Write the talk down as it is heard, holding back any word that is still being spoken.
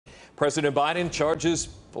President Biden charges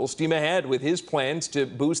full steam ahead with his plans to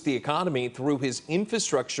boost the economy through his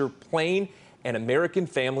Infrastructure Plan and American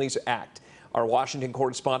Families Act. Our Washington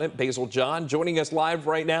correspondent, Basil John, joining us live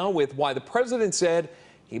right now with why the president said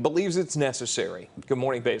he believes it's necessary. Good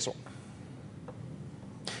morning, Basil.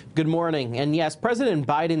 Good morning. And yes, President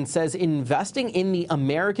Biden says investing in the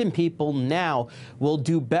American people now will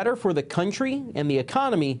do better for the country and the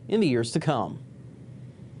economy in the years to come.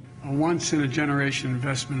 A once-in-a-generation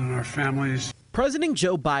investment in our families. President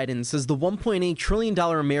Joe Biden says the $1.8 trillion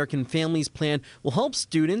American Families Plan will help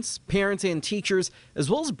students, parents, and teachers, as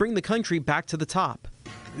well as bring the country back to the top.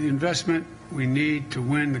 The investment we need to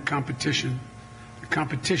win the competition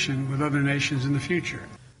with other nations in the future.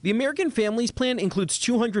 The American Families Plan includes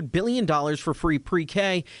 $200 billion for free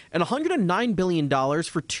pre-K and $109 billion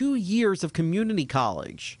for 2 years of community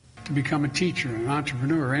college. To become a teacher, an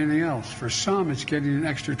entrepreneur, or anything else. For some, it's getting an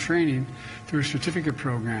extra training through a certificate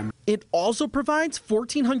program. It also provides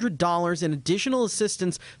 $1,400 in additional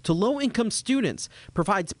assistance to low-income students,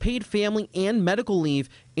 provides paid family and medical leave,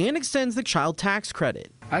 and extends the child tax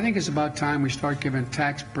credit. I think it's about time we start giving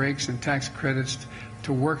tax breaks and tax credits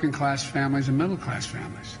to working-class families and middle-class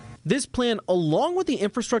families. This plan, along with the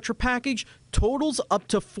infrastructure package, totals up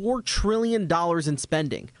to $4 trillion in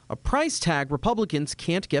spending, a price tag Republicans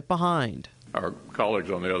can't get behind. Our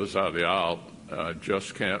colleagues on the other side of the aisle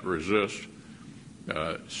just can't resist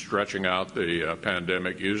stretching out the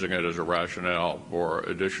pandemic, using it as a rationale for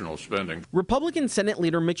additional spending. Republican Senate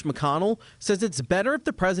Leader Mitch McConnell says it's better if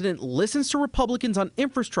the president listens to Republicans on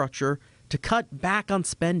infrastructure to cut back on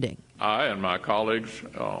spending. I and my colleagues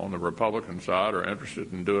on the Republican side are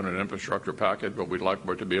interested in doing an infrastructure package, but we'd like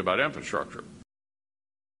it to be about infrastructure.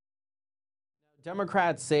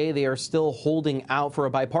 Democrats say they are still holding out for a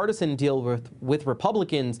bipartisan deal with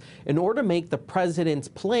Republicans in order to make the president's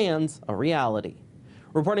plans a reality.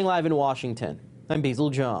 Reporting live in Washington, I'm Basil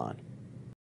John.